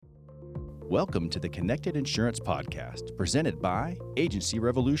Welcome to the Connected Insurance Podcast, presented by Agency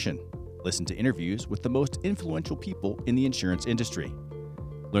Revolution. Listen to interviews with the most influential people in the insurance industry.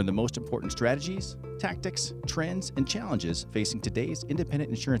 Learn the most important strategies, tactics, trends, and challenges facing today's independent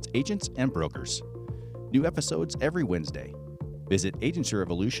insurance agents and brokers. New episodes every Wednesday. Visit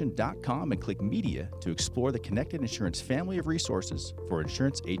agencyrevolution.com and click Media to explore the Connected Insurance family of resources for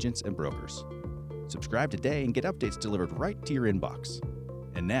insurance agents and brokers. Subscribe today and get updates delivered right to your inbox.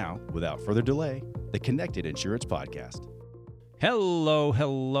 And now, without further delay, the Connected Insurance Podcast.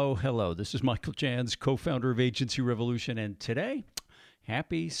 Hello. This is Michael Jans, co-founder of Agency Revolution, and today,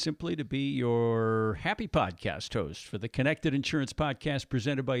 happy simply to be your happy podcast host for the Connected Insurance Podcast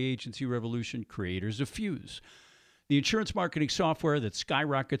presented by Agency Revolution, creators of Fuse, the insurance marketing software that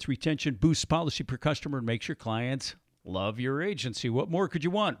skyrockets retention, boosts policy per customer, and makes your clients love your agency. What more could you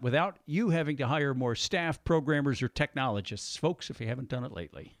want without you having to hire more staff, programmers, or technologists? Folks, if you haven't done it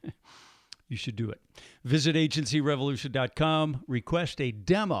lately, you should do it. Visit agencyrevolution.com, request a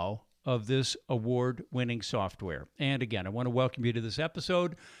demo of this award-winning software. And again, I want to welcome you to this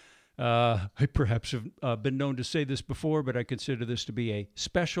episode. I perhaps have been known to say this before, but I consider this to be a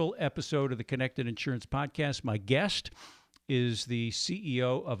special episode of the Connected Insurance Podcast. My guest is the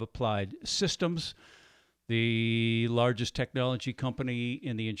CEO of Applied Systems, the largest technology company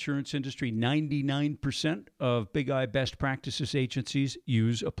in the insurance industry. 99% of Big I Best Practices Agencies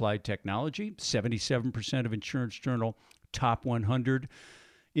use applied technology. 77% of Insurance Journal Top 100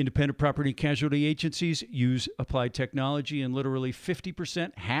 independent property and casualty agencies use applied technology, and literally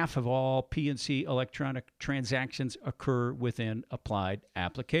 50%, half of all P&C electronic transactions occur within applied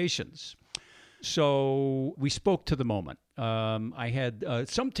applications. So we spoke to the moment. I had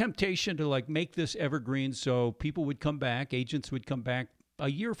some temptation to make this evergreen so people would come back, agents would come back a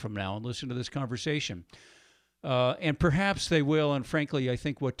year from now and listen to this conversation. And perhaps they will. And frankly, I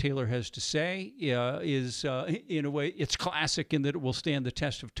think what Taylor has to say is, in a way, it's classic in that it will stand the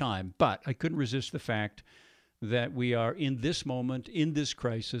test of time. But I couldn't resist the fact that we are in this moment, in this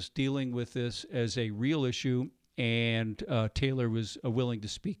crisis, dealing with this as a real issue. And Taylor was willing to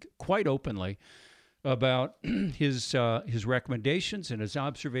speak quite openly about his recommendations and his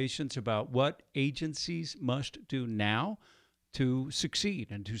observations about what agencies must do now to succeed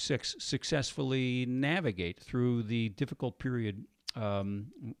and to successfully navigate through the difficult period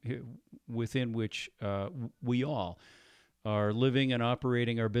within which we all are living and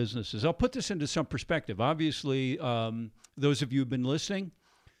operating our businesses. I'll put this into some perspective. Obviously, those of you who've been listening,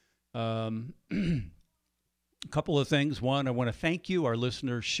 a couple of things. One, I want to thank you. Our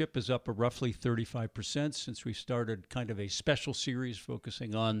listenership is up roughly 35% since we started kind of a special series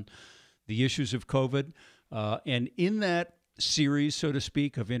focusing on the issues of COVID. And in that series, so to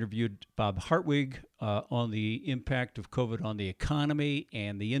speak, I've interviewed Bob Hartwig on the impact of COVID on the economy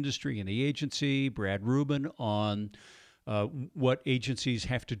and the industry and the agency, Brad Rubin on what agencies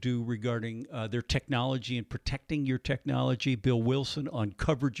have to do regarding their technology and protecting your technology, Bill Wilson on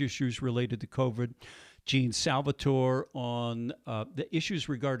coverage issues related to COVID, Gene Salvatore on the issues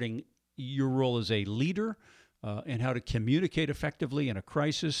regarding your role as a leader and how to communicate effectively in a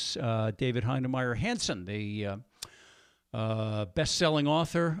crisis, David Heinemeier Hansen, the best-selling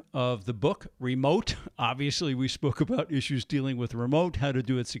author of the book Remote. Obviously, we spoke about issues dealing with remote, how to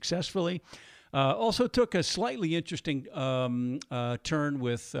do it successfully. Also took a slightly interesting turn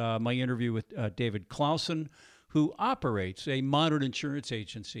with my interview with David Clausen, who operates a modern insurance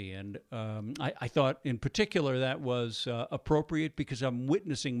agency. And I thought in particular that was appropriate because I'm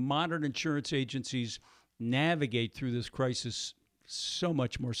witnessing modern insurance agencies navigate through this crisis so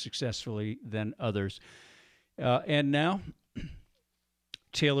much more successfully than others. And now,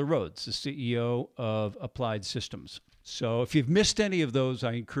 Taylor Rhodes, the CEO of Applied Systems. So if you've missed any of those,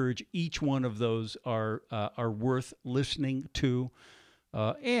 I encourage each one of those are worth listening to.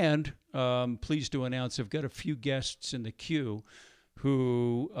 And pleased to announce I've got a few guests in the queue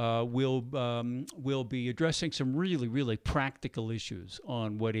who will be addressing some really, really practical issues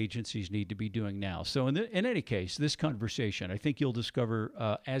on what agencies need to be doing now. So in any case, this conversation, I think you'll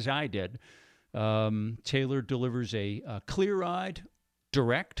discover, as I did, Taylor delivers a clear-eyed,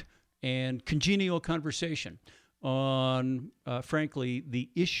 direct, and congenial conversation on, frankly, the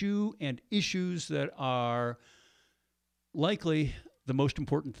issue and issues that are likely the most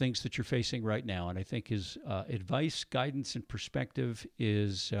important things that you're facing right now. And I think his advice, guidance, and perspective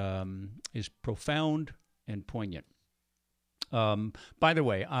is profound and poignant. By the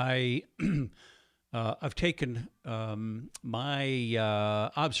way, I've taken my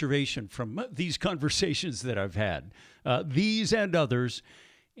observation from these conversations that I've had, these and others,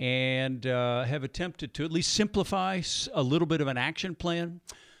 and have attempted to at least simplify a little bit of an action plan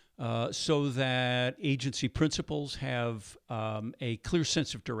so that agency principals have a clear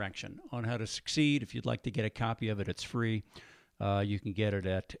sense of direction on how to succeed. If you'd like to get a copy of it, it's free. You can get it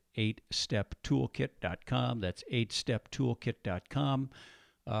at 8steptoolkit.com. That's 8steptoolkit.com.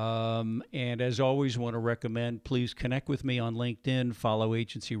 And as always, want to recommend, please connect with me on LinkedIn, follow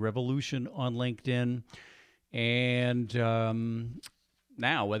Agency Revolution on LinkedIn. And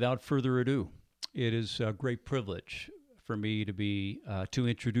now, without further ado, it is a great privilege for me to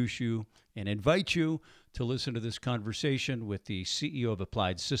introduce you and invite you to listen to this conversation with the CEO of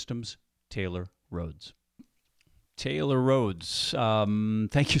Applied Systems, Taylor Rhodes. Taylor Rhodes,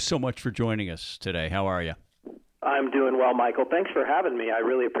 thank you so much for joining us today. How are you? I'm doing well, Michael. Thanks for having me. I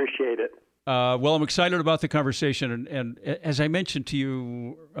really appreciate it. Well, I'm excited about the conversation, and as I mentioned to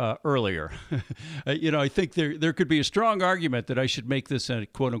you earlier, I think there could be a strong argument that I should make this a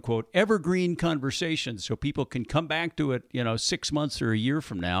quote-unquote evergreen conversation so people can come back to it, 6 months or a year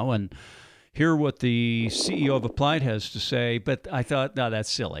from now and hear what the CEO of Applied has to say. But I thought, no,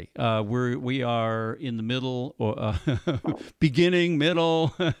 that's silly. We are in the middle, or beginning,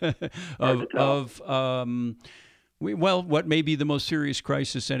 middle of what may be the most serious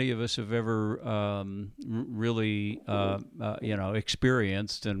crisis any of us have ever really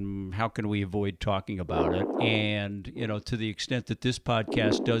experienced, and how can we avoid talking about it? And to the extent that this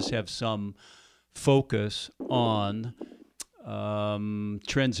podcast does have some focus on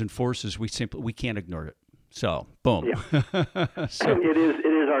trends and forces, we can't ignore it. So, boom. Yeah. So it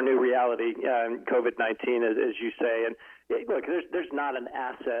is our new reality, COVID-19, as you say. And look, there's not an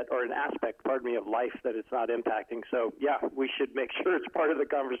asset or an aspect, of life that it's not impacting. So, yeah, we should make sure it's part of the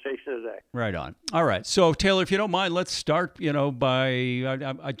conversation today. Right on. All right. So, Taylor, if you don't mind, let's start, by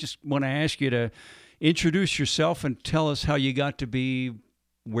I just want to ask you to introduce yourself and tell us how you got to be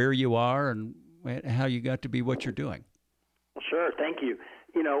where you are and how you got to be what you're doing. Sure. Thank you.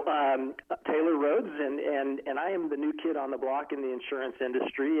 Taylor Rhodes, and I am the new kid on the block in the insurance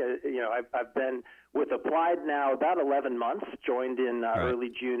industry. I've been with Applied now about 11 months, joined in early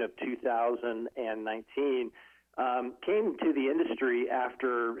June of 2019. Came to the industry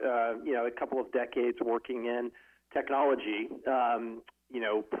after, a couple of decades working in technology.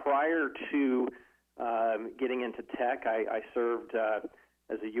 Prior to getting into tech, I served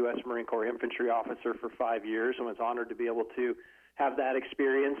as a U.S. Marine Corps infantry officer for 5 years and was honored to be able to have that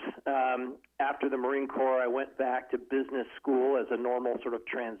experience. After the Marine Corps, I went back to business school as a normal sort of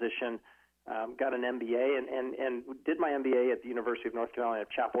transition, got an MBA, and did my MBA at the University of North Carolina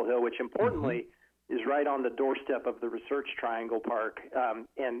at Chapel Hill, which importantly is right on the doorstep of the Research Triangle Park.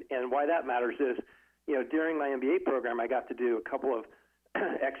 And why that matters is, during my MBA program, I got to do a couple of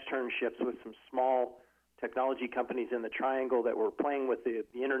externships with some small technology companies in the Triangle that were playing with the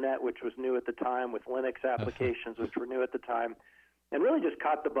internet, which was new at the time, with Linux applications, which were new at the time, and really just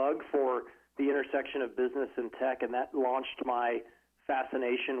caught the bug for the intersection of business and tech, and that launched my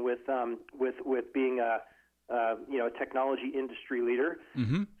fascination with being a technology industry leader.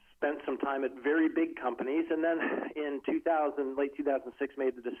 Spent some time at very big companies, and then in late 2006,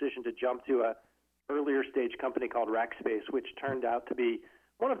 made the decision to jump to a earlier stage company called Rackspace, which turned out to be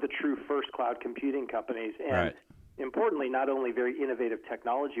one of the true first cloud computing companies, and importantly, not only very innovative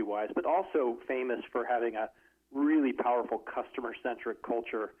technology-wise, but also famous for having a really powerful customer-centric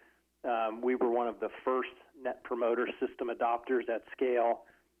culture. We were one of the first Net Promoter System adopters at scale,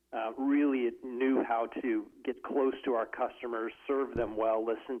 really knew how to get close to our customers, serve them well,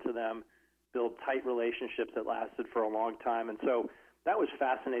 listen to them, build tight relationships that lasted for a long time. And so that was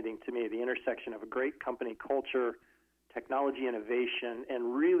fascinating to me, the intersection of a great company culture, technology innovation,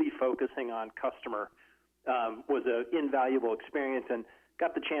 and really focusing on customer was an invaluable experience, and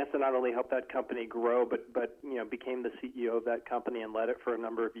got the chance to not only help that company grow, but became the CEO of that company and led it for a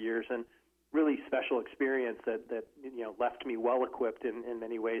number of years, and really special experience that left me well equipped in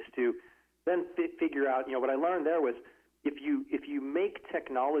many ways to then figure out, what I learned there was if you make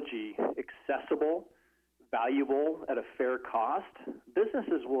technology accessible, valuable at a fair cost,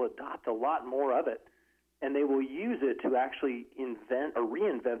 businesses will adopt a lot more of it. And they will use it to actually invent or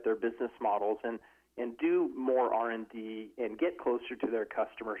reinvent their business models and do more R&D and get closer to their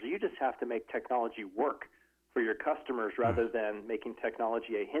customers. You just have to make technology work for your customers rather than making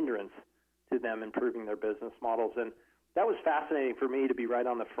technology a hindrance to them improving their business models. And that was fascinating for me to be right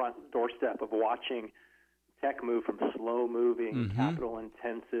on the front doorstep of watching tech move from slow-moving,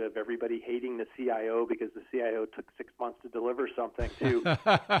 capital-intensive, everybody hating the CIO because the CIO took 6 months to deliver something, to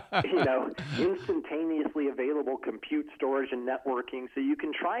instantaneously available compute, storage, and networking, so you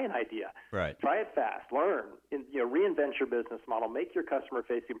can try an idea, try it fast, learn, reinvent your business model, make your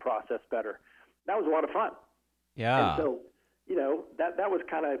customer-facing process better. That was a lot of fun. Yeah. And so, that was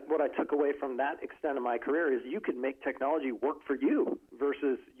kind of what I took away from that extent of my career is you can make technology work for you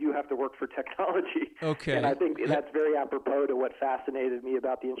versus you have to work for technology. Okay. And I think that's very apropos to what fascinated me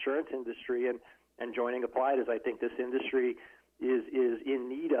about the insurance industry and joining Applied is I think this industry is in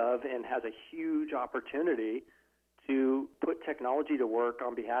need of and has a huge opportunity to put technology to work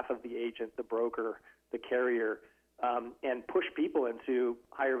on behalf of the agent, the broker, the carrier, and push people into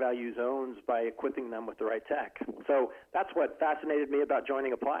higher value zones by equipping them with the right tech. So that's what fascinated me about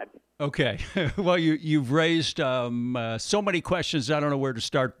joining Applied. Okay. Well, you've raised so many questions. I don't know where to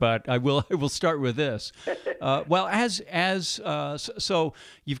start, but I will start with this. Well, so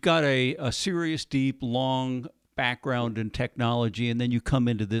you've got a serious, deep, long background in technology, and then you come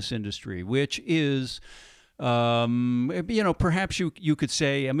into this industry, which is. Perhaps you could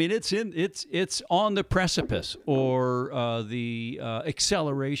say, I mean, it's on the precipice or the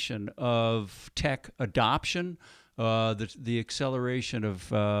acceleration of tech adoption, the acceleration of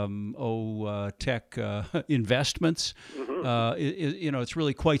tech investments. Mm-hmm. It's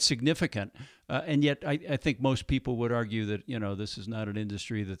really quite significant, and yet I think most people would argue that this is not an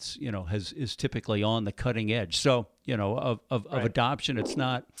industry that's is typically on the cutting edge. So of right. adoption, it's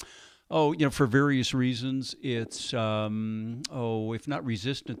not. For various reasons, it's, if not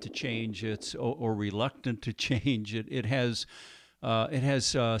resistant to change, it's or reluctant to change. It has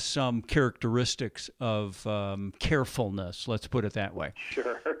some characteristics of carefulness. Let's put it that way.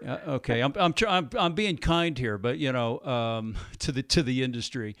 Sure. Okay. I'm being kind here, but to the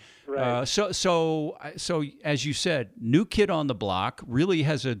industry. Right. So as you said, new kid on the block, really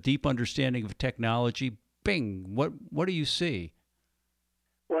has a deep understanding of technology. Bing. What do you see?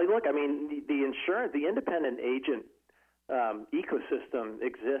 Well, look, I mean, the independent agent ecosystem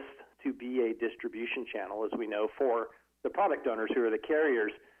exists to be a distribution channel, as we know, for the product owners who are the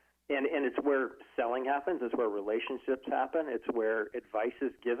carriers. And it's where selling happens. It's where relationships happen. It's where advice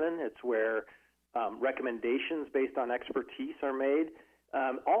is given. It's where recommendations based on expertise are made.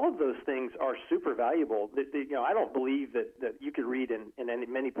 All of those things are super valuable. I don't believe that you could read in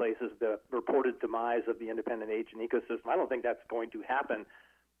many places the reported demise of the independent agent ecosystem. I don't think that's going to happen,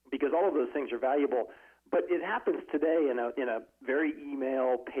 because all of those things are valuable. But it happens today in a very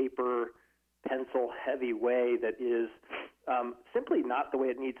email, paper, pencil-heavy way that is simply not the way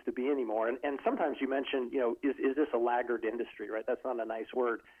it needs to be anymore. And sometimes you mentioned, is this a laggard industry, right? That's not a nice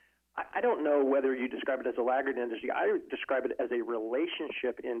word. I don't know whether you describe it as a laggard industry. I describe it as a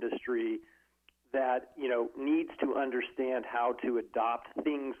relationship industry that, needs to understand how to adopt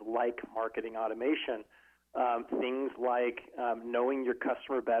things like marketing automation, things like knowing your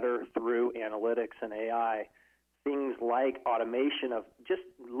customer better through analytics and AI, things like automation of just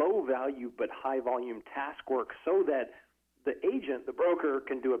low-value but high-volume task work so that the agent, the broker,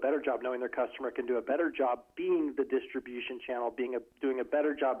 can do a better job knowing their customer, can do a better job being the distribution channel, doing a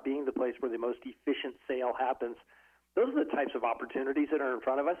better job being the place where the most efficient sale happens. Those are the types of opportunities that are in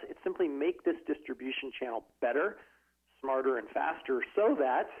front of us. It's simply make this distribution channel better, smarter, and faster so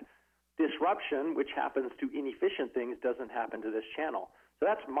that disruption, which happens to inefficient things, doesn't happen to this channel. So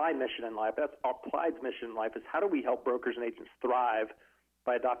that's my mission in life. That's Applied's mission in life, is how do we help brokers and agents thrive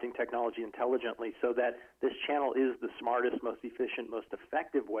by adopting technology intelligently so that this channel is the smartest, most efficient, most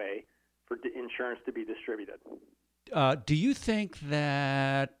effective way for insurance to be distributed. Do you think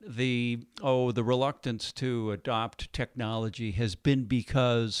that the reluctance to adopt technology has been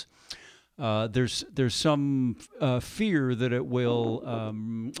because there's some fear that it will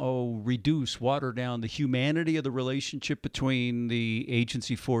water down the humanity of the relationship between the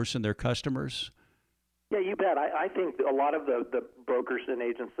agency force and their customers? Yeah, you bet. I think a lot of the brokers and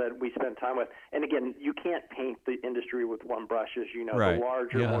agents that we spend time with, and again, you can't paint the industry with one brush, as you know. Right. The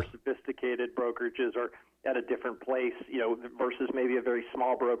larger, more sophisticated brokerages are at a different place, versus maybe a very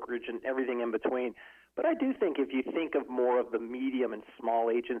small brokerage and everything in between. But I do think if you think of more of the medium and small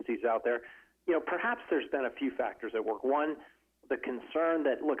agencies out there, perhaps there's been a few factors at work. One, the concern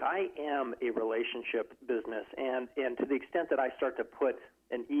that, look, I am a relationship business, and to the extent that I start to put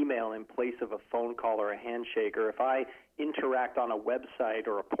an email in place of a phone call or a handshake, or if I interact on a website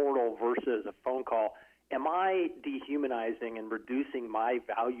or a portal versus a phone call, am I dehumanizing and reducing my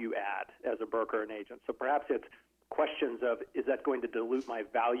value add as a broker and agent? So perhaps it's questions of, is that going to dilute my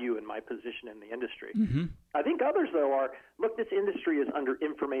value and my position in the industry? Mm-hmm. I think others, though, are, look, this industry is under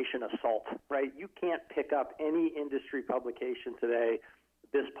information assault, right? You can't pick up any industry publication today,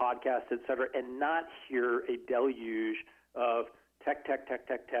 this podcast, et cetera, and not hear a deluge of tech, data,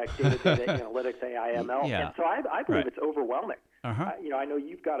 analytics, AI, ML. Yeah. And so I believe it's overwhelming. Uh-huh. I know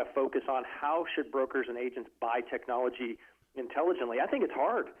you've got to focus on how should brokers and agents buy technology intelligently. I think it's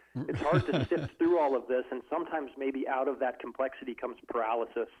hard. It's hard to sift through all of this, and sometimes maybe out of that complexity comes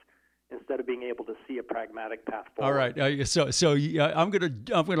paralysis instead of being able to see a pragmatic path forward. All right. So I'm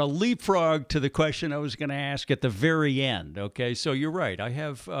gonna leapfrog to the question I was going to ask at the very end. Okay. So you're right. I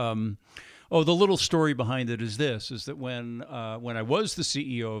have. The little story behind it is that when I was the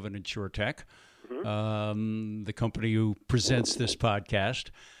CEO of an insurtech, the company who presents this podcast,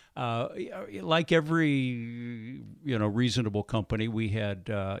 like every reasonable company, we had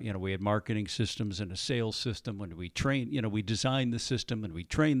marketing systems and a sales system. When we we designed the system and we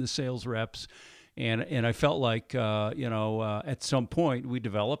trained the sales reps, and I felt like at some point we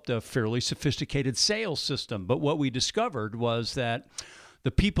developed a fairly sophisticated sales system. But what we discovered was that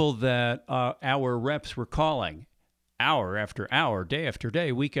the people that our reps were calling hour after hour, day after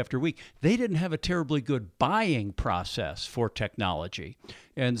day, week after week, they didn't have a terribly good buying process for technology.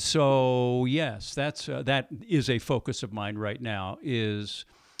 And so, yes, that is a focus of mine right now, is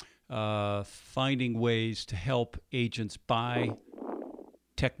finding ways to help agents buy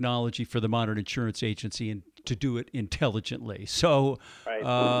technology for the modern insurance agency and to do it intelligently. So,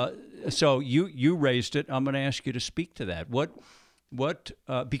 Right. So you raised it. I'm going to ask you to speak to that. What?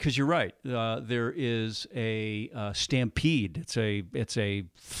 Because you're right. There is a stampede. It's a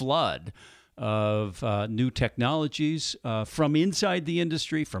flood of new technologies from inside the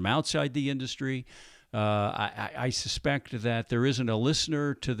industry, from outside the industry. I suspect that there isn't a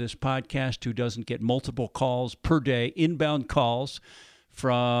listener to this podcast who doesn't get multiple calls per day, inbound calls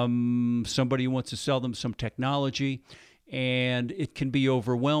from somebody who wants to sell them some technology, and it can be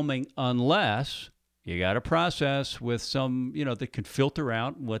overwhelming unless you got a process with some, that can filter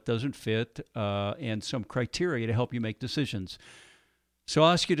out what doesn't fit and some criteria to help you make decisions. So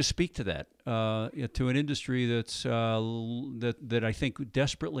I'll ask you to speak to that, to an industry that's that I think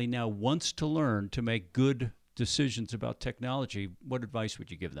desperately now wants to learn to make good decisions about technology. What advice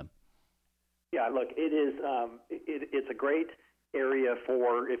would you give them? Yeah, look, it is. It's a great area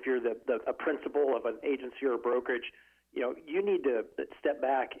for if you're a principal of an agency or a brokerage. You need to step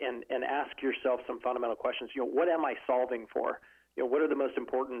back and ask yourself some fundamental questions. What am I solving for? What are the most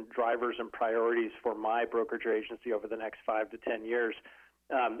important drivers and priorities for my brokerage or agency over the next 5 to 10 years?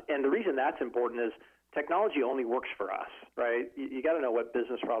 And the reason that's important is technology only works for us, right? You got to know what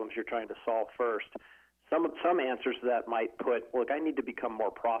business problems you're trying to solve first. Some answers to that might put, look, I need to become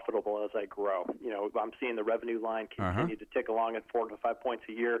more profitable as I grow. I'm seeing the revenue line continue to tick along at 4 to 5 points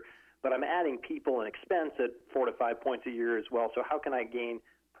a year. But I'm adding people and expense at 4 to 5 points a year as well. So how can I gain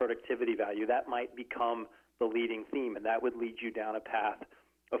productivity value? That might become the leading theme, and that would lead you down a path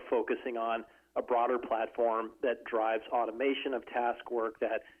of focusing on a broader platform that drives automation of task work,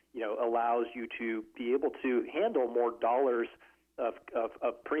 that allows you to be able to handle more dollars of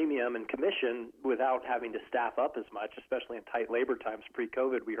premium and commission without having to staff up as much, especially in tight labor times.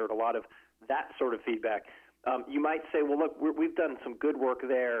 Pre-COVID, we heard a lot of that sort of feedback. You might say, well, look, we've done some good work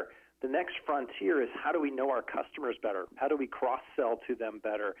there. The next frontier is, how do we know our customers better? How do we cross-sell to them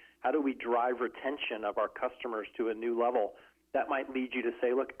better? How do we drive retention of our customers to a new level? That might lead you to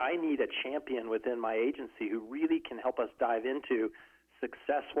say, look, I need a champion within my agency who really can help us dive into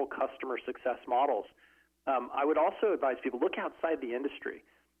successful customer success models. I would also advise people, look outside the industry.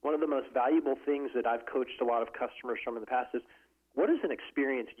 One of the most valuable things that I've coached a lot of customers from in the past is, what is an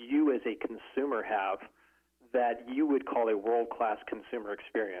experience you as a consumer have that you would call a world-class consumer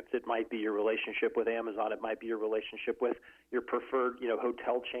experience? It might be your relationship with Amazon. It might be your relationship with your preferred,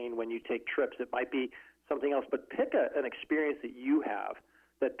 hotel chain when you take trips. It might be something else. But pick an experience that you have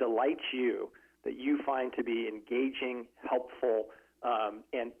that delights you, that you find to be engaging, helpful,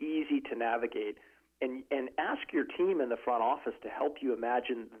 and easy to navigate. And ask your team in the front office to help you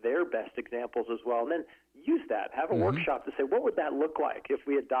imagine their best examples as well. And then use that. Have a workshop to say, what would that look like if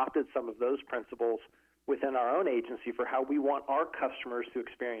we adopted some of those principles within our own agency for how we want our customers to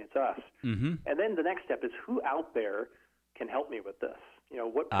experience us. And then the next step is, who out there can help me with this?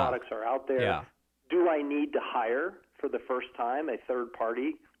 What products are out there? Yeah. Do I need to hire for the first time a third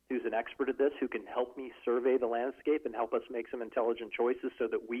party who's an expert at this, who can help me survey the landscape and help us make some intelligent choices so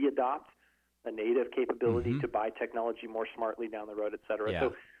that we adopt a native capability to buy technology more smartly down the road, et cetera? Yeah.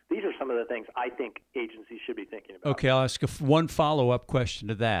 So these are some of the things I think agencies should be thinking about. Okay, I'll ask one follow-up question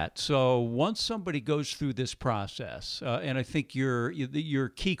to that. So once somebody goes through this process, and I think your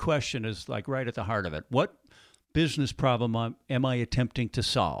key question is like right at the heart of it, what business problem am I attempting to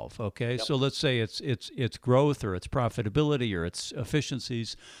solve? Okay, so let's say it's growth or it's profitability or it's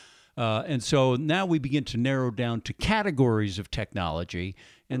efficiencies. And so now we begin to narrow down to categories of technology.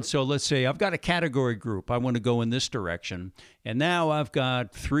 And so let's say I've got a category group. I want to go in this direction. And now I've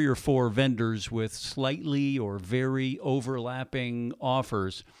got 3 or 4 vendors with slightly or very overlapping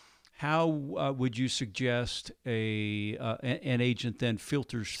offers. How would you suggest an agent then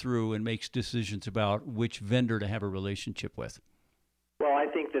filters through and makes decisions about which vendor to have a relationship with? Well, I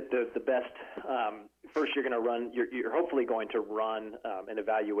think that the best first you're hopefully going to run an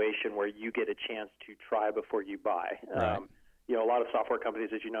evaluation where you get a chance to try before you buy. Right. A lot of software companies,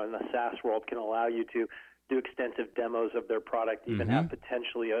 as you know, in the SaaS world, can allow you to do extensive demos of their product, even have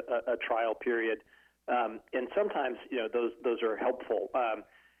potentially a trial period, and sometimes those are helpful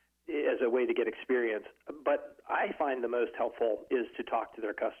as a way to get experience. But I find the most helpful is to talk to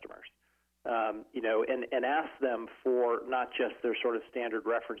their customers. And ask them for not just their sort of standard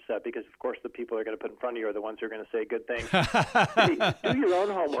reference set, because of course the people they're going to put in front of you are the ones who are going to say good things. Do your own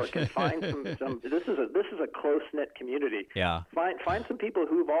homework and find some. This is a close knit community. Yeah. Find some people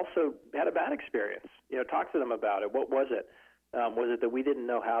who've also had a bad experience. Talk to them about it. What was it? Was it that we didn't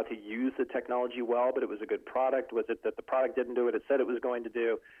know how to use the technology well, but it was a good product? Was it that the product didn't do what it said it was going to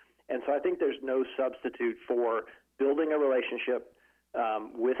do? And so I think there's no substitute for building a relationship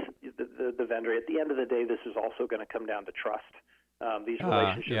with the vendor. At the end of the day, this is also going to come down to trust. These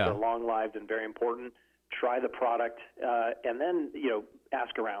relationships are long-lived and very important. Try the product, and then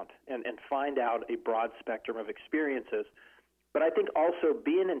ask around and find out a broad spectrum of experiences. But I think also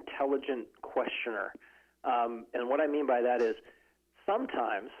be an intelligent questioner. And what I mean by that is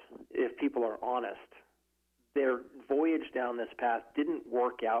sometimes, if people are honest, their voyage down this path didn't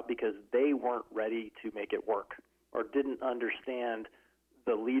work out because they weren't ready to make it work or didn't understand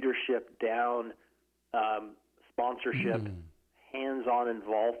the leadership down, sponsorship, hands-on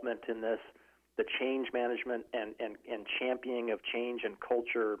involvement in this, the change management and championing of change and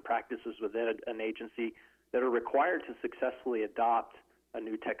culture practices within an agency that are required to successfully adopt a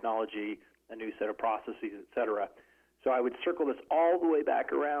new technology, a new set of processes, et cetera. So I would circle this all the way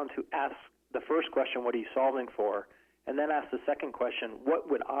back around to ask the first question, what are you solving for? And then ask the second question, what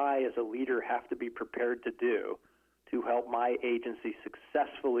would I as a leader have to be prepared to do to help my agency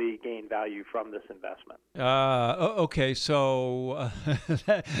successfully gain value from this investment? Okay, so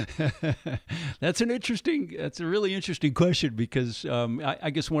that's a really interesting question, because I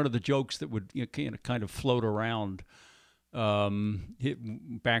guess one of the jokes that would kind of float around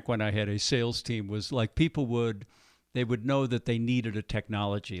back when I had a sales team was like they would know that they needed a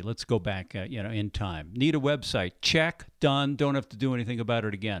technology. Let's go back, in time. Need a website? Check, done. Don't have to do anything about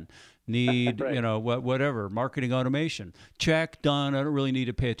it again. Need, right. Whatever, marketing automation. Check, done. I don't really need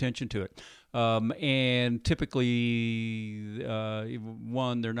to pay attention to it. And typically,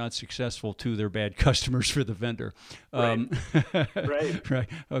 they're not successful. 2, they're bad customers for the vendor. Right. Right.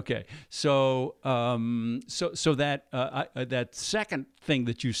 Okay. So that second thing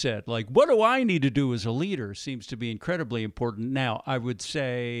that you said, like, what do I need to do as a leader, seems to be incredibly important. Now, I would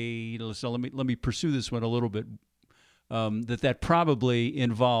say, so let me pursue this one a little bit. That probably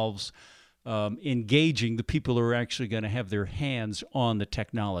involves engaging the people who are actually going to have their hands on the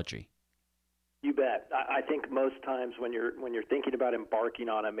technology. You bet. I think most times when you're thinking about embarking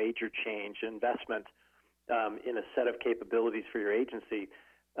on a major change, investment in a set of capabilities for your agency,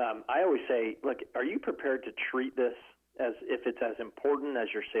 I always say, look, are you prepared to treat this as if it's as important as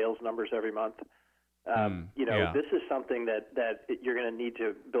your sales numbers every month? This is something that you're going to need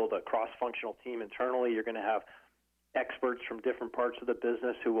to build a cross-functional team internally. You're going to have experts from different parts of the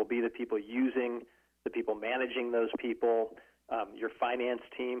business who will be the people managing those people, your finance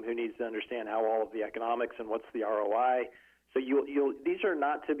team who needs to understand how all of the economics and what's the ROI. So these are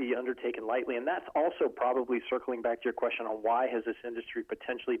not to be undertaken lightly, and that's also probably circling back to your question on why has this industry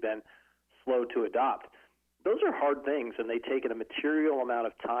potentially been slow to adopt. Those are hard things, and they take a material amount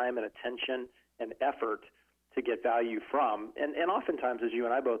of time and attention and effort to get value from. And oftentimes, as you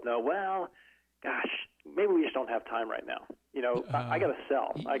and I both know, gosh, maybe we just don't have time right now. I got to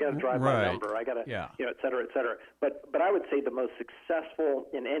sell. I got to drive my number. I got to, et cetera, et cetera. But I would say the most successful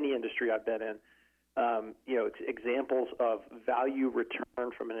in any industry I've been in, examples of value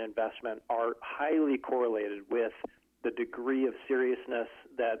return from an investment are highly correlated with the degree of seriousness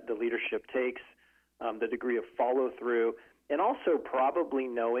that the leadership takes, the degree of follow through, and also probably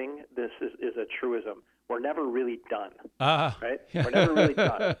knowing this is a truism. We're never really done, right? We're never really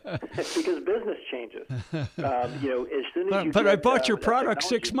done because business changes. As soon as you I bought your product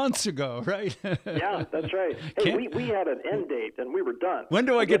 6 months ago, right? Yeah, that's right. Hey, we had an end date and we were done. When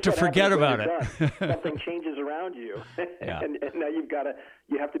do I get to forget about it? Something changes around around you. Yeah. and now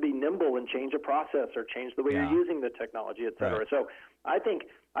you have to be nimble and change a process or change the way you're using the technology, et cetera. Right. So I think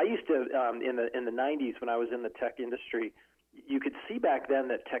I used to, in the 90s when I was in the tech industry, you could see back then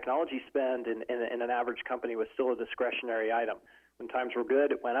that technology spend in an average company was still a discretionary item. When times were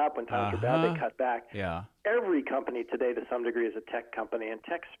good, it went up. When times were bad, they cut back. Yeah. Every company today, to some degree, is a tech company, and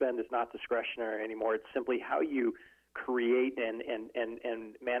tech spend is not discretionary anymore. It's simply how you create and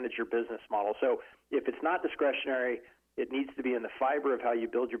manage your business model. So if it's not discretionary, it needs to be in the fiber of how you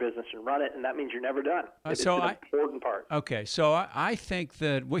build your business and run it, and that means you're never done. It's an important part. Okay, so I think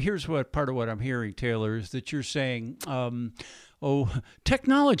that, well, here's part of what I'm hearing, Taylor, is that you're saying,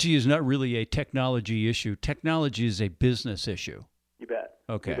 technology is not really a technology issue. Technology is a business issue. You bet.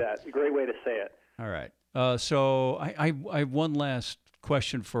 Okay. You bet. Great way to say it. All right. So I have one last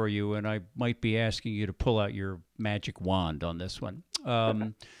question for you, and I might be asking you to pull out your magic wand on this one.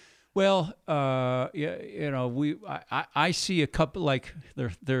 Well, I see a couple, like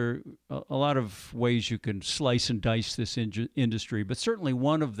there are a lot of ways you can slice and dice this industry, but certainly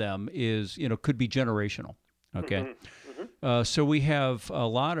one of them is, could be generational. Okay. Mm-hmm. Mm-hmm. So we have a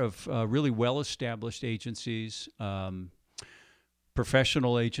lot of really well-established agencies,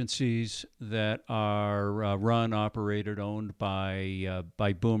 professional agencies that are run, operated, owned by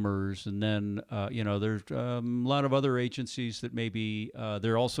boomers, and then there's a lot of other agencies that maybe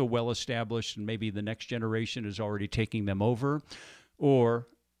they're also well established, and maybe the next generation is already taking them over, or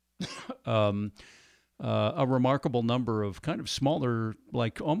a remarkable number of kind of smaller,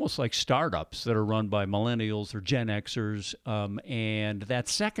 almost like startups that are run by millennials or Gen Xers, and that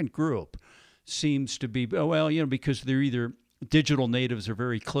second group seems to be because they're either digital natives are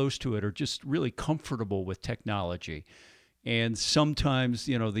very close to it or just really comfortable with technology. And sometimes,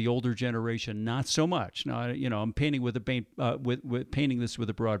 the older generation, not so much. Now, I'm painting painting this with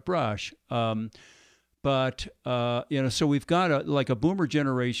a broad brush. But so we've got a boomer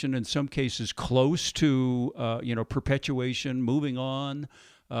generation, in some cases close to, perpetuation, moving on.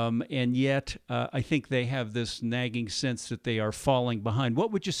 And yet I think they have this nagging sense that they are falling behind.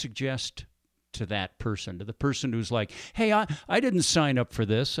 What would you suggest to that person, to the person who's like, hey, I didn't sign up for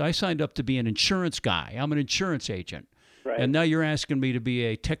this. I signed up to be an insurance guy. I'm an insurance agent. Right. And now you're asking me to be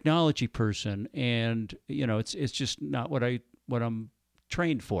a technology person, and it's just not what I'm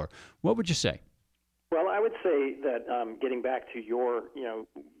trained for. What would you say? Well, I would say that getting back to your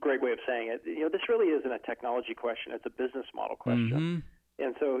great way of saying it, this really isn't a technology question. It's a business model question. Mm-hmm.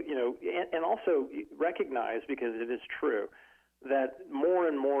 And so and also recognize, because it is true, that more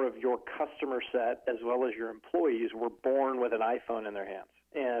and more of your customer set, as well as your employees, were born with an iPhone in their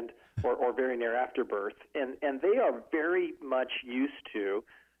hands, or very near after birth, and they are very much used to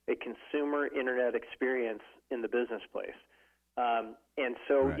a consumer internet experience in the business place. And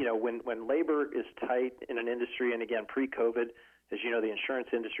so, right. When labor is tight in an industry, and again, pre-COVID, as you know, the insurance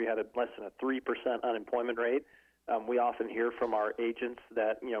industry had less than a 3% unemployment rate. We often hear from our agents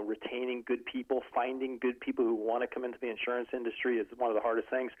that, retaining good people, finding good people who want to come into the insurance industry is one of the hardest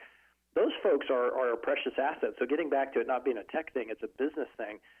things. Those folks are a precious asset. So getting back to it not being a tech thing, it's a business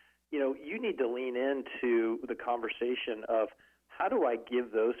thing. You need to lean into the conversation of how do I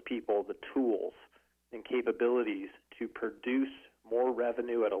give those people the tools and capabilities to produce more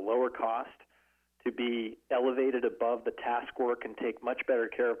revenue at a lower cost, to be elevated above the task work and take much better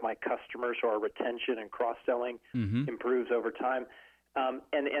care of my customers, so our retention and cross-selling improves over time.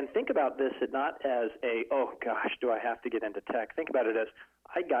 And think about this not as oh gosh, do I have to get into tech? Think about it as,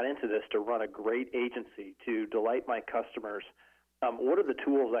 I got into this to run a great agency, to delight my customers. What are the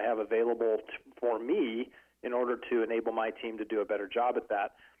tools I have available for me in order to enable my team to do a better job at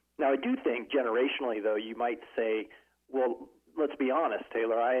that? Now, I do think generationally, though, you might say, well, let's be honest,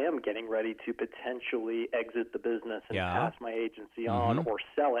 Taylor, I am getting ready to potentially exit the business and pass my agency on or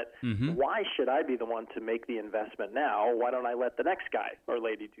sell it. Mm-hmm. Why should I be the one to make the investment now? Why don't I let the next guy or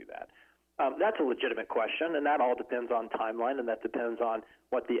lady do that? That's a legitimate question, and that all depends on timeline, and that depends on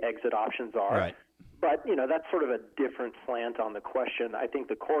what the exit options are. Right. But, that's sort of a different slant on the question. I think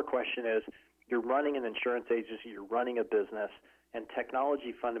the core question is, you're running an insurance agency, you're running a business, and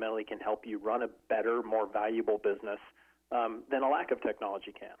technology fundamentally can help you run a better, more valuable business than a lack of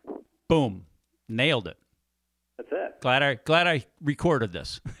technology can. Boom. Nailed it. That's it. Glad I recorded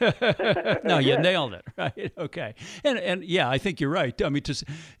this. No, you nailed it. Right. Okay. And yeah, I think you're right. I mean,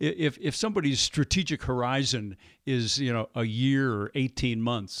 if somebody's strategic horizon is, a year or 18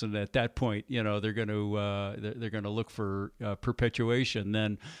 months, and at that point, they're going to look for perpetuation,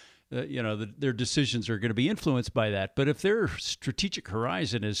 then their decisions are going to be influenced by that. But if their strategic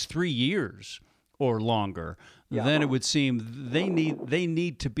horizon is 3 years or longer, then it would seem they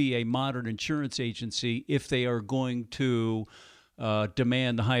need to be a modern insurance agency if they are going to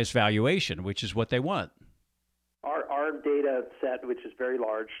demand the highest valuation, which is what they want. Our data set, which is very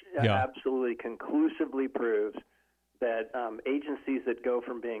large, absolutely conclusively proves that agencies that go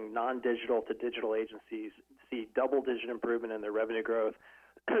from being non-digital to digital agencies see double-digit improvement in their revenue growth,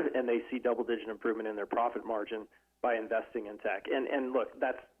 and they see double-digit improvement in their profit margin by investing in tech. And look,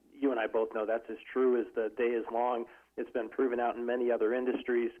 that's, you and I both know that's as true as the day is long. It's been proven out in many other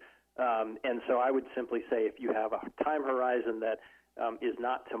industries. And so I would simply say, if you have a time horizon that is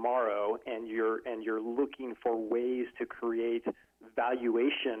not tomorrow, and you're looking for ways to create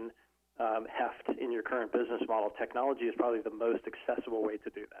valuation heft in your current business model, technology is probably the most accessible way to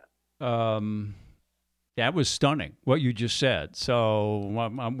do that. That was stunning, what you just said. So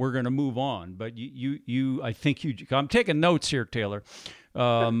we're going to move on. But I'm taking notes here, Taylor.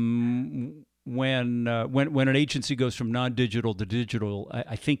 When an agency goes from non-digital to digital,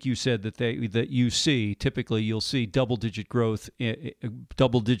 I think you said that you'll see double-digit growth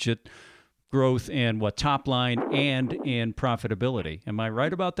in what, top line and in profitability. Am I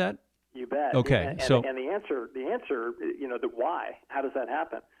right about that? You bet. Okay. And the answer, the why. How does that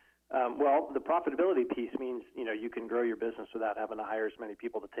happen? Well, the profitability piece means, you can grow your business without having to hire as many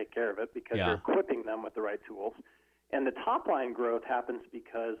people to take care of it, because you're equipping them with the right tools. And the top line growth happens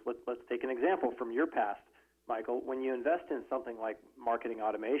because, let's take an example from your past, Michael. When you invest in something like marketing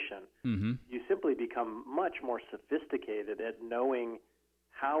automation, you simply become much more sophisticated at knowing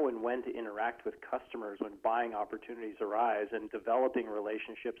how and when to interact with customers when buying opportunities arise, and developing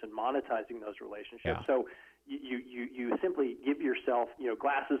relationships and monetizing those relationships. Yeah. So you simply give yourself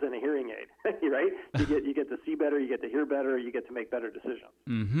glasses and a hearing aid, right? You get to see better, you get to hear better, you get to make better decisions.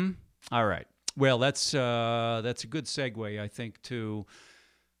 Mm-hmm. All right. Well, that's a good segue, I think, to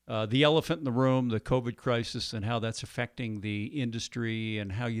the elephant in the room, the COVID crisis, and how that's affecting the industry,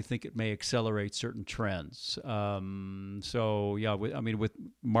 and how you think it may accelerate certain trends. With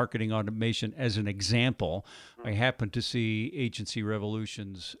marketing automation as an example, I happen to see Agency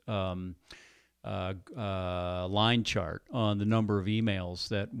Revolution's line chart on the number of emails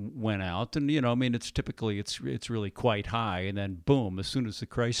that went out, and it's really quite high, and then boom, as soon as the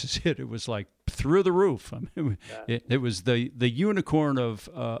crisis hit, it was like through the roof. It was the unicorn of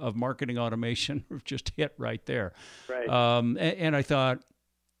marketing automation just hit right there. Right. And I thought,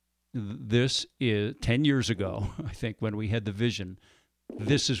 this is 10 years ago, I think, when we had the vision.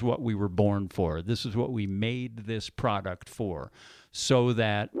 This is what we were born for. This is what we made this product for, so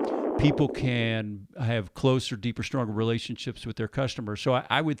that people can have closer, deeper, stronger relationships with their customers. So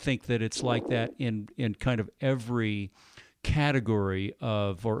I would think that it's like that in kind of every category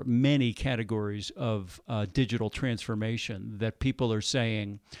or many categories of digital transformation, that people are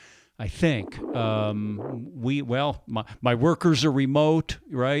saying, I think, my workers are remote,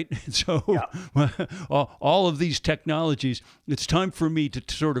 right? So all of these technologies, it's time for me to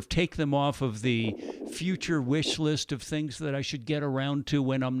sort of take them off of the future wish list of things that I should get around to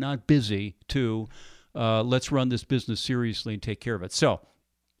when I'm not busy, to let's run this business seriously and take care of it. So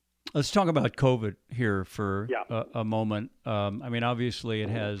let's talk about COVID here for a moment. Obviously it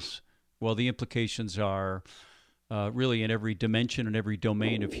has, the implications are really in every dimension and every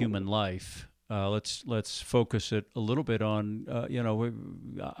domain of human life. Let's focus it a little bit on, I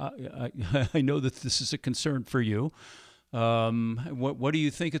know that this is a concern for you. What do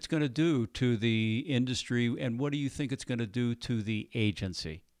you think it's going to do to the industry, and what do you think it's going to do to the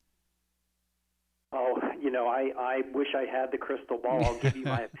agency? Oh, I wish I had the crystal ball. I'll give you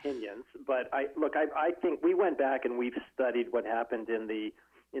my opinions. But I think we went back and we've studied what happened in the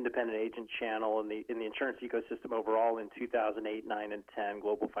independent agent channel and in the insurance ecosystem overall in 2008, 9, and 10.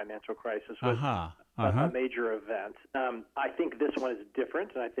 Global financial crisis was a major event. I think this one is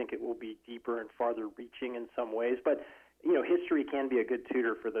different, and I think it will be deeper and farther reaching in some ways. But history can be a good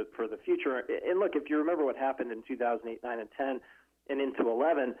tutor for the future. And look, if you remember what happened in 2008, 9, and 10, and into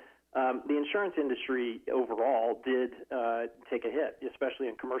 11. The insurance industry overall did take a hit, especially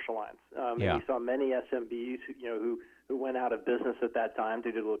in commercial lines. We saw many SMBs, who went out of business at that time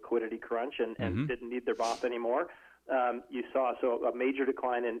due to the liquidity crunch and didn't need their BOP anymore. You saw a major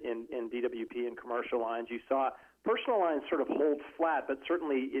decline in DWP and commercial lines. You saw personal lines sort of hold flat, but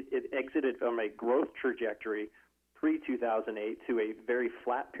certainly it exited from a growth trajectory pre-2008 to a very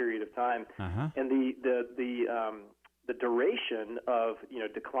flat period of time. And the duration of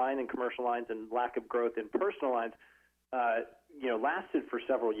decline in commercial lines and lack of growth in personal lines lasted for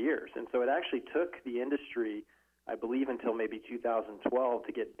several years, and so it actually took the industry, I believe, until maybe 2012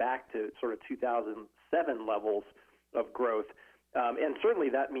 to get back to sort of 2007 levels of growth. And certainly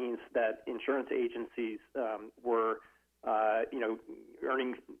that means that insurance agencies were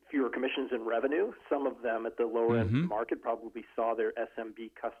earning fewer commissions and revenue. Some of them at the lower end of the market probably saw their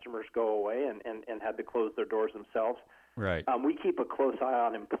SMB customers go away and had to close their doors themselves. Right. We keep a close eye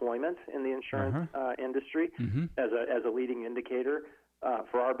on employment in the insurance industry as a leading indicator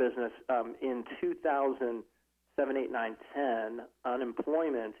for our business. In 2007, 8, 9, 10,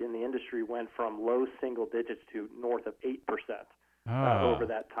 unemployment in the industry went from low single digits to north of 8%. Over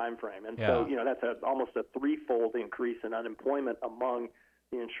that time frame. And so, that's almost a threefold increase in unemployment among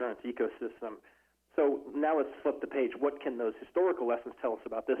the insurance ecosystem. So now let's flip the page. What can those historical lessons tell us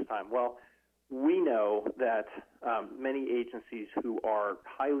about this time? Well, we know that many agencies who are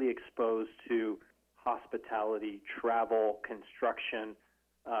highly exposed to hospitality, travel, construction,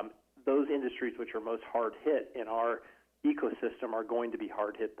 those industries which are most hard hit in our ecosystem are going to be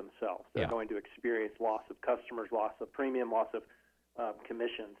hard hit themselves. They're going to experience loss of customers, loss of premium, loss of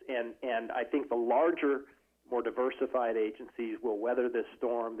commissions. And I think the larger, more diversified agencies will weather this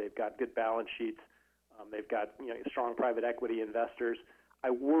storm. They've got good balance sheets. They've got strong private equity investors. I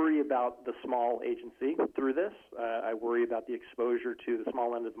worry about the small agency through this. I worry about the exposure to the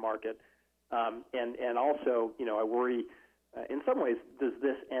small end of the market. And also, I worry, in some ways, does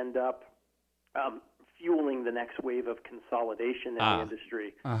this end up fueling the next wave of consolidation in the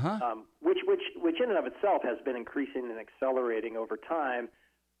industry, which in and of itself has been increasing and accelerating over time.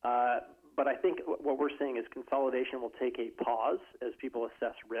 But I think what we're seeing is consolidation will take a pause as people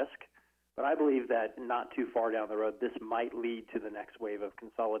assess risk. But I believe that not too far down the road, this might lead to the next wave of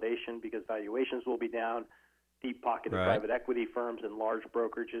consolidation because valuations will be down. Deep-pocketed private equity firms and large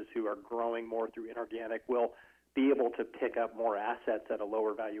brokerages who are growing more through inorganic will be able to pick up more assets at a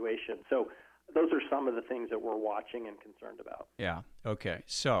lower valuation. So those are some of the things that we're watching and concerned about. Yeah. Okay.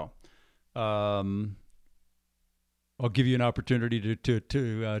 So I'll give you an opportunity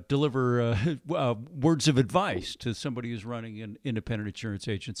to deliver words of advice to somebody who's running an independent insurance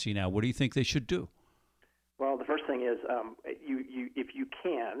agency now. What do you think they should do? Well, the first thing is if you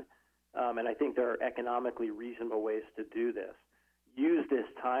can, and I think there are economically reasonable ways to do this, use this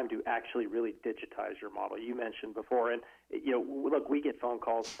time to actually really digitize your model. You mentioned before, and look, we get phone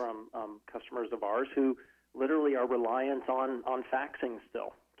calls from customers of ours who literally are reliant on faxing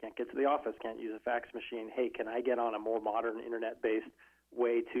still. Can't get to the office, can't use a fax machine. Hey, can I get on a more modern internet-based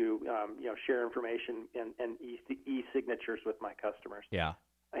way to share information and e-signatures with my customers? Yeah.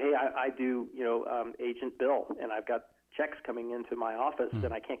 Hey, I do agent bill, and I've got checks coming into my office,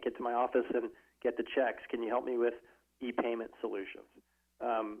 and I can't get to my office and get the checks. Can you help me with e-payment solutions?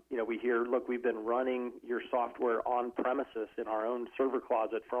 We hear, look, we've been running your software on premises in our own server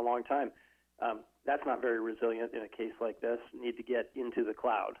closet for a long time. That's not very resilient in a case like this. Need to get into the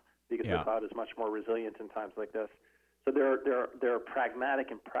cloud because the cloud is much more resilient in times like this. So there are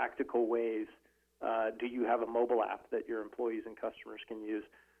pragmatic and practical ways. Do you have a mobile app that your employees and customers can use?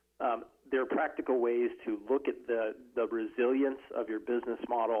 There are practical ways to look at the resilience of your business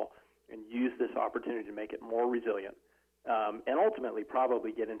model and use this opportunity to make it more resilient, and ultimately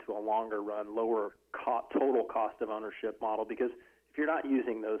probably get into a longer run, lower total cost of ownership model. Because if you're not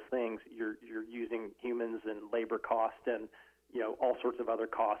using those things, you're using humans and labor cost and all sorts of other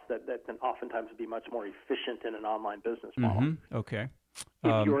costs that can oftentimes be much more efficient in an online business model. Okay.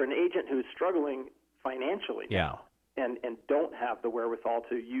 If you're an agent who's struggling financially now and don't have the wherewithal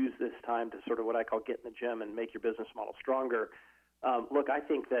to use this time to sort of what I call get in the gym and make your business model stronger, look, I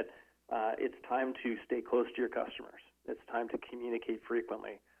think that it's time to stay close to your customers. It's time to communicate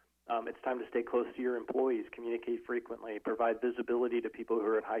frequently. It's time to stay close to your employees, communicate frequently, provide visibility to people who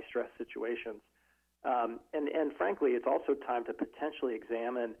are in high-stress situations. And frankly, it's also time to potentially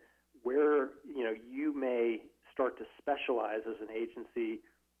examine where you may start to specialize as an agency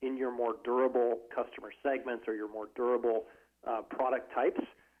in your more durable customer segments or your more durable product types,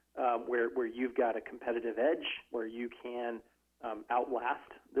 where you've got a competitive edge, where you can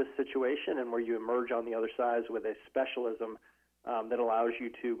outlast this situation, and where you emerge on the other side with a specialism that allows you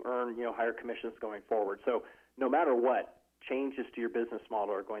to earn higher commissions going forward. So no matter what, changes to your business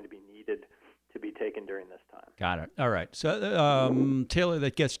model are going to be needed to be taken during this time. Got it. All right. So, Taylor,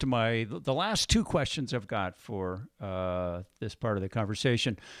 that gets to the last two questions I've got for this part of the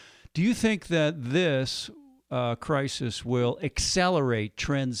conversation. Do you think that this crisis will accelerate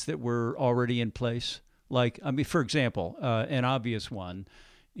trends that were already in place? Like, for example, an obvious one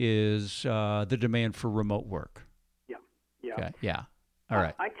is the demand for remote work. Yeah. Okay. Yeah. All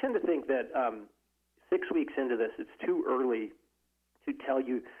right. I tend to think that 6 weeks into this, it's too early to tell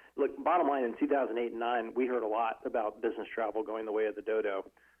you. Look, bottom line, in 2008 and 2009, we heard a lot about business travel going the way of the dodo.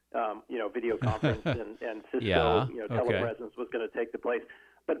 video conference and Cisco, Yeah. telepresence was going to take the place.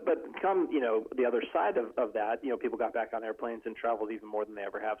 But come, the other side of that, people got back on airplanes and traveled even more than they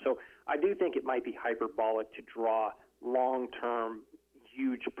ever have. So I do think it might be hyperbolic to draw long-term,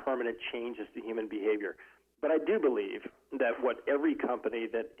 huge, permanent changes to human behavior. But I do believe that what every company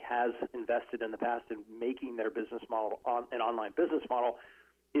that has invested in the past in making their business model an online business model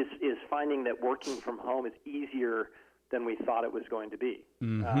is finding that working from home is easier than we thought it was going to be.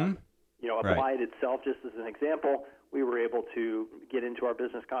 Mm-hmm. Applied itself, just as an example, we were able to get into our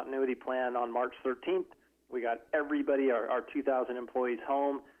business continuity plan on March 13th. We got everybody, our 2,000 employees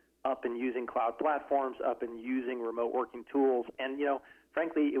home, up and using cloud platforms, up and using remote working tools. And,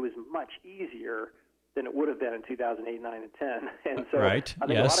 frankly, it was much easier than it would have been in 2008, 9, and 10. And so I think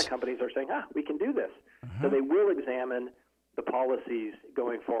a lot of companies are saying, we can do this. So they will examine the policies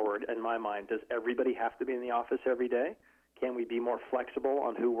going forward. In my mind, does everybody have to be in the office every day? Can we be more flexible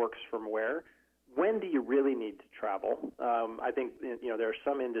on who works from where? When do you really need to travel? I think there are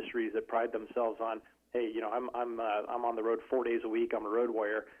some industries that pride themselves on, hey, I'm on the road 4 days a week. I'm a road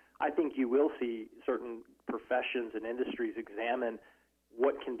warrior. I think you will see certain professions and industries examine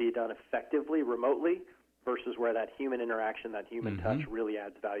what can be done effectively remotely versus where that human interaction, that human touch really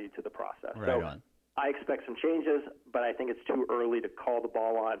adds value to the process. Right on. I expect some changes, but I think it's too early to call the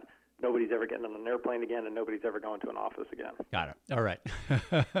ball on. Nobody's ever getting on an airplane again, and nobody's ever going to an office again. Got it. All right.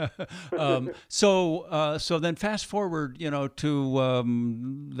 So then fast forward,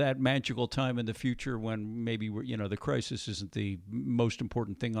 to that magical time in the future when maybe the crisis isn't the most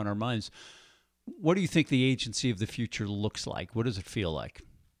important thing on our minds. What do you think the agency of the future looks like? What does it feel like?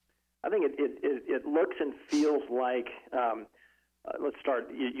 I think it looks and feels like. Let's start.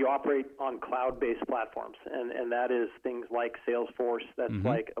 You operate on cloud-based platforms, and that is things like Salesforce, that's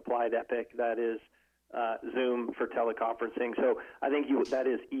like Applied Epic, that is Zoom for teleconferencing. So I think that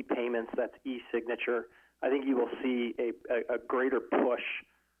is e-payments, that's e-signature. I think you will see a greater push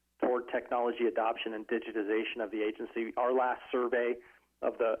toward technology adoption and digitization of the agency. Our last survey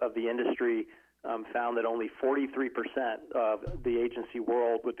of the industry found that only 43% of the agency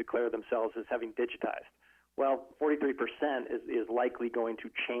world would declare themselves as having digitized. Well, 43% is likely going to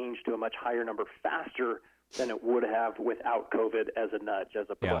change to a much higher number faster than it would have without COVID as a nudge, as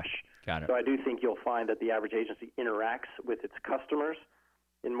a push. Yeah, got it. So I do think you'll find that the average agency interacts with its customers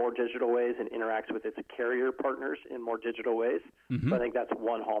in more digital ways and interacts with its carrier partners in more digital ways. So I think that's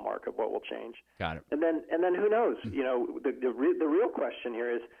one hallmark of what will change. Got it. And then who knows? The real question here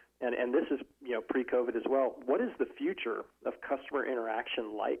is, and this is pre-COVID as well, what is the future of customer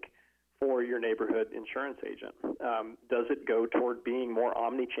interaction like for your neighborhood insurance agent? Does it go toward being more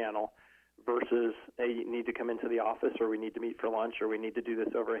omni-channel versus, hey, you need to come into the office, or we need to meet for lunch, or we need to do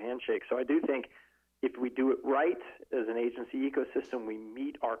this over a handshake? So I do think if we do it right as an agency ecosystem, we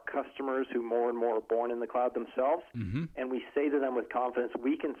meet our customers who more and more are born in the cloud themselves, and we say to them with confidence,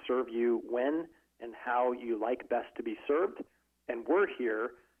 we can serve you when and how you like best to be served, and we're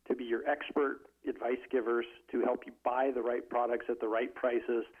here to be your expert advice givers to help you buy the right products at the right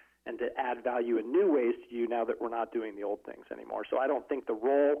prices and to add value in new ways to you now that we're not doing the old things anymore. So I don't think the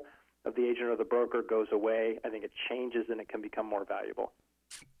role of the agent or the broker goes away. I think it changes and it can become more valuable.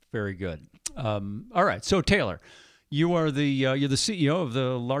 Very good. All right. So Taylor, you're the CEO of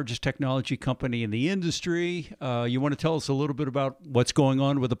the largest technology company in the industry. You want to tell us a little bit about what's going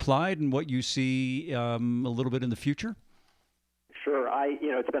on with Applied and what you see a little bit in the future? Sure.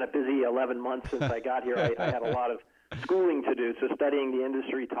 It's been a busy 11 months since I got here. I had a lot of schooling to do, so studying the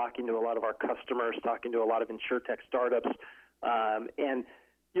industry, talking to a lot of our customers, talking to a lot of insurtech startups, and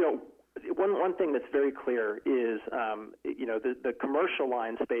one thing that's very clear is the commercial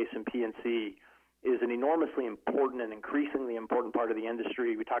line space in P&C is an enormously important and increasingly important part of the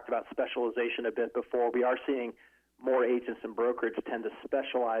industry. We talked about specialization a bit before. We are seeing more agents and brokerage tend to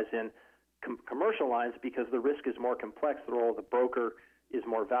specialize in commercial lines because the risk is more complex. The role of the broker is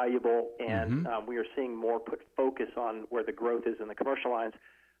more valuable, and we are seeing more put focus on where the growth is in the commercial lines.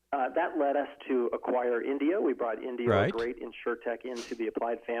 That led us to acquire Indio. We brought Indio, a great insurtech, into the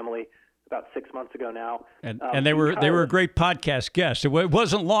Applied family about 6 months ago now. And they were a great podcast guest. It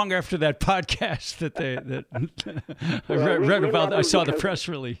wasn't long after that podcast that I read about. I saw the press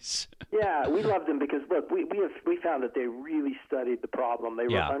release. Yeah, we loved them because look, we found that they really studied the problem.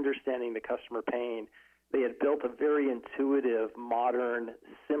 They were understanding the customer pain. They had built a very intuitive, modern,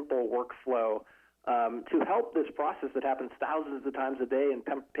 simple workflow to help this process that happens thousands of times a day in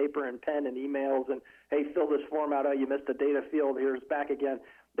paper and pen and emails and, hey, fill this form out. Oh, you missed a data field. Here's back again.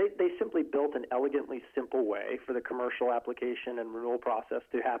 They simply built an elegantly simple way for the commercial application and renewal process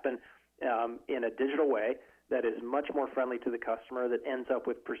to happen in a digital way that is much more friendly to the customer, that ends up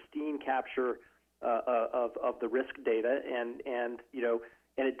with pristine capture of the risk data, and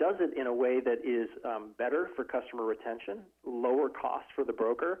it does it in a way that is better for customer retention, lower cost for the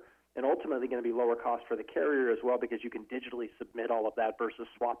broker, and ultimately going to be lower cost for the carrier as well, because you can digitally submit all of that versus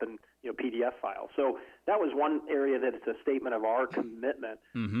swapping PDF files. So that was one area that it's a statement of our commitment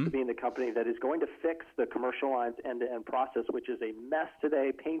to being the company that is going to fix the commercial lines end-to-end process, which is a mess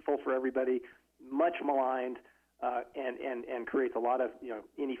today, painful for everybody, much maligned, and creates a lot of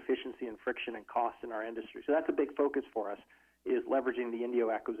inefficiency and friction and cost in our industry. So that's a big focus for us, is leveraging the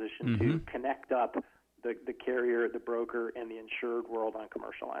Indio acquisition to connect up the carrier, the broker, and the insured world on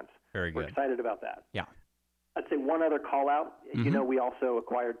commercial lines. Very good. We're excited about that. Yeah. I'd say one other call out. We also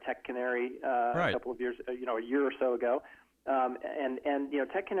acquired Tech Canary a couple of years, a year or so ago. And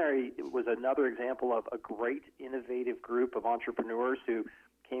Tech Canary was another example of a great innovative group of entrepreneurs who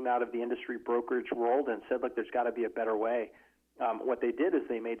came out of the industry brokerage world and said, look, there's got to be a better way. What they did is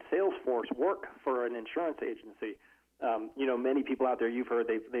they made Salesforce work for an insurance agency. Many people out there, you've heard,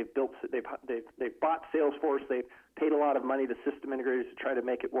 they've bought Salesforce, they've paid a lot of money to system integrators to try to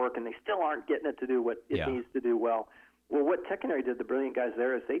make it work, and they still aren't getting it to do what it needs to do well. Well, what Tech Canary did, the brilliant guys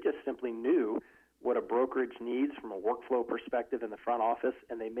there, is they just simply knew what a brokerage needs from a workflow perspective in the front office,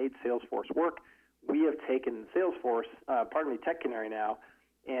 and they made Salesforce work. We have taken Tech Canary now,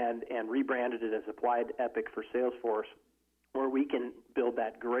 and rebranded it as Applied Epic for Salesforce, where we can build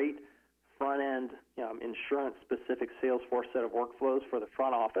that great front-end insurance-specific Salesforce set of workflows for the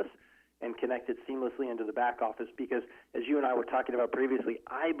front office and connect it seamlessly into the back office, because as you and I were talking about previously,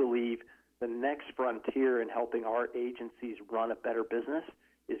 I believe the next frontier in helping our agencies run a better business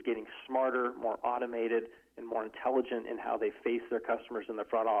is getting smarter, more automated, and more intelligent in how they face their customers in the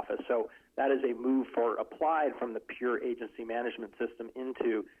front office. So that is a move for Applied from the pure agency management system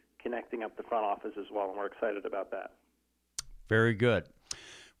into connecting up the front office as well, and we're excited about that. Very good.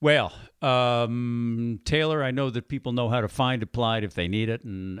 Well, Taylor, I know that people know how to find Applied if they need it,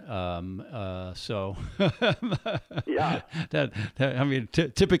 and so yeah.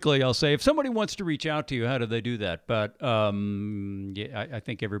 Typically I'll say if somebody wants to reach out to you, how do they do that? But I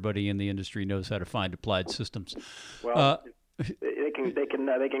think everybody in the industry knows how to find Applied systems. Well,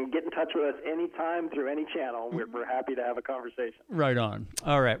 they can get in touch with us anytime through any channel. We're happy to have a conversation. Right on.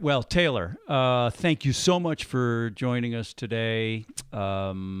 All right. Well, Taylor, thank you so much for joining us today.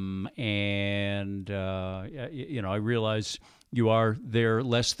 I realize you are there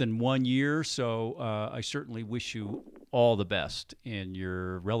less than 1 year, so I certainly wish you all the best in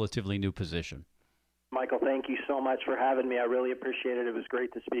your relatively new position. Michael, thank you so much for having me. I really appreciate it. It was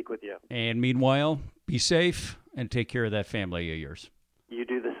great to speak with you. And meanwhile, be safe and take care of that family of yours. You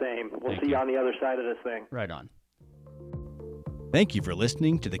do the same. We'll see you on the other side of this thing. Right on. Thank you for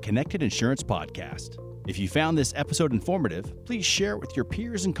listening to the Connected Insurance Podcast. If you found this episode informative, please share it with your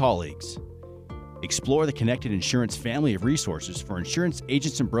peers and colleagues. Explore the Connected Insurance family of resources for insurance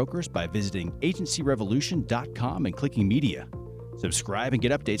agents and brokers by visiting agencyrevolution.com and clicking media. Subscribe and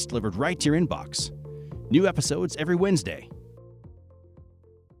get updates delivered right to your inbox. New episodes every Wednesday.